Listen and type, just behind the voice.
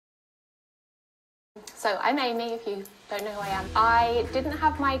So I'm Amy, if you don't know who I am. I didn't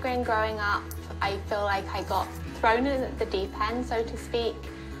have migraine growing up. I feel like I got thrown in at the deep end, so to speak,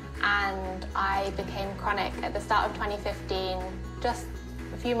 and I became chronic at the start of 2015, just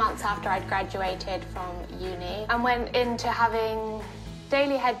a few months after I'd graduated from uni, and went into having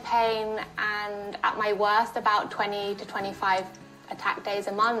daily head pain and, at my worst, about 20 to 25 attack days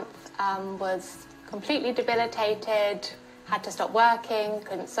a month. Was completely debilitated, had to stop working,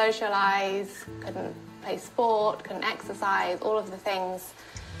 couldn't socialise, couldn't play sport, couldn't exercise, all of the things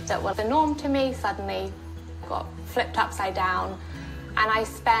that were the norm to me suddenly got flipped upside down. And I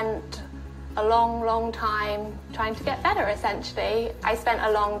spent a long time trying to get better, essentially. I spent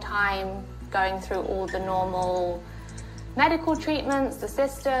a long time going through all the normal medical treatments, the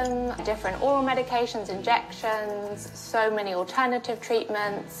system, different oral medications, injections, so many alternative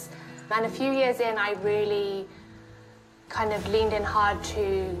treatments. And a few years in, I really kind of leaned in hard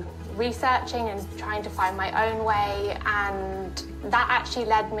to researching and trying to find my own way, and that actually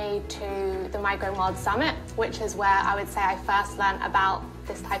led me to the Migraine World Summit, which is where I would say I first learned about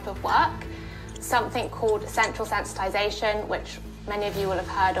this type of work. Something called central sensitization, which many of you will have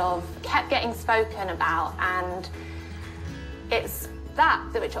heard of, kept getting spoken about, and it's that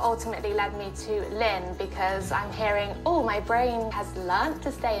which ultimately led me to Lynn, because I'm hearing, oh, my brain has learnt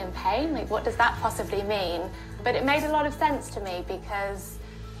to stay in pain, like what does that possibly mean? But it made a lot of sense to me because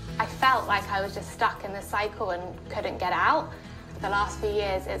I felt like I was just stuck in this cycle and couldn't get out. The last few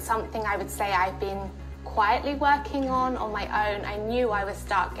years, it's something I would say I've been quietly working on my own. I knew I was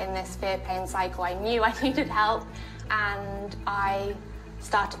stuck in this fear-pain cycle. I knew I needed help, and I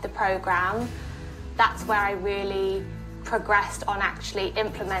started the program. That's where I really progressed on actually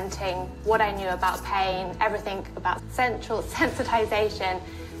implementing what I knew about pain, everything about central sensitization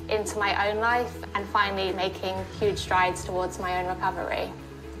into my own life, and finally making huge strides towards my own recovery.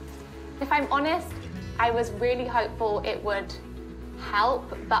 If I'm honest, I was really hopeful it would help,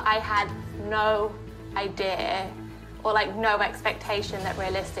 but I had no idea or no expectation that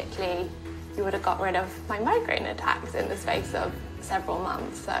realistically you would have got rid of my migraine attacks in the space of several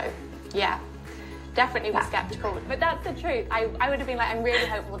months. So yeah, definitely was skeptical, but that's the truth. I would have been like, I'm really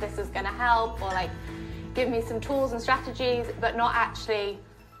hopeful this is going to help, or give me some tools and strategies, but not actually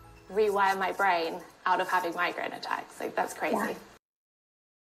rewire my brain out of having migraine attacks. That's crazy. Yeah.